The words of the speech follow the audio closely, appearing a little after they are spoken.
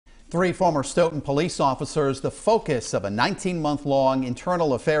Three former Stoughton police officers, the focus of a 19-month-long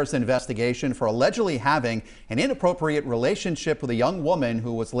internal affairs investigation for allegedly having an inappropriate relationship with a young woman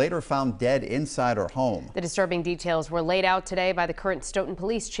who was later found dead inside her home. The disturbing details were laid out today by the current Stoughton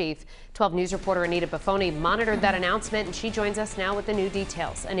police chief. 12 News reporter Anita Buffoni monitored that announcement, and she joins us now with the new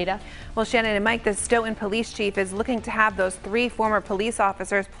details. Anita? Well, Shannon and Mike, the Stoughton police chief is looking to have those three former police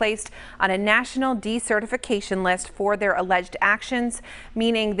officers placed on a national decertification list for their alleged actions,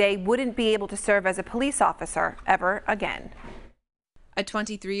 meaning they wouldn't be able to serve as a police officer ever again. A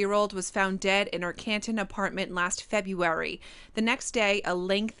 23-year-old was found dead in her Canton apartment last February. The next day, a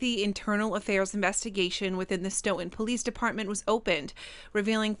lengthy internal affairs investigation within the Stoughton Police Department was opened,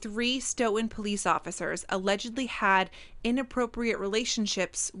 revealing three Stoughton police officers allegedly had inappropriate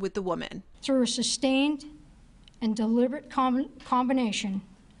relationships with the woman. Through a sustained and deliberate combination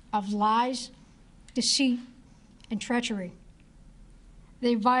of lies, deceit, and treachery,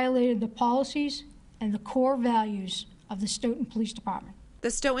 they violated the policies and the core values of the Stoughton Police Department.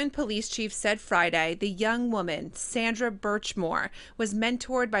 The Stoughton police chief said Friday the young woman, Sandra Birchmore, was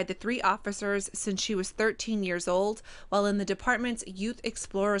mentored by the three officers since she was 13 years old while in the department's Youth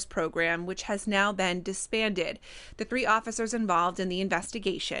Explorers program, which has now been disbanded. The three officers involved in the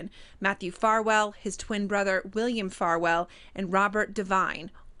investigation, Matthew Farwell, his twin brother William Farwell, and Robert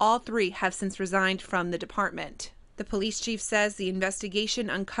Devine, all three have since resigned from the department. The police chief says the investigation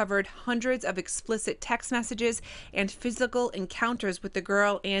uncovered hundreds of explicit text messages and physical encounters with the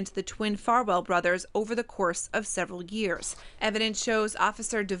girl and the twin Farwell brothers over the course of several years. Evidence shows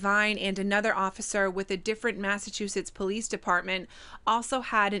Officer Devine and another officer with a different Massachusetts police department also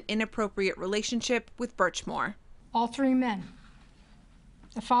had an inappropriate relationship with Birchmore. All three men,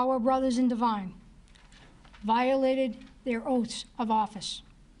 the Farwell brothers and Devine, violated their oaths of office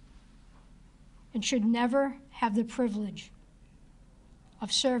and should never have the privilege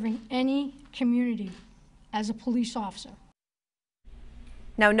of serving any community as a police officer.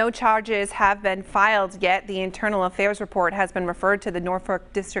 Now, no charges have been filed yet. The internal affairs report has been referred to the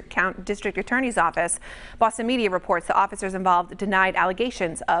Norfolk District Attorney's Office. Boston Media reports the officers involved denied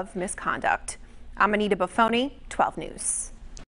allegations of misconduct. I'm Anita Buffoni, 12 News.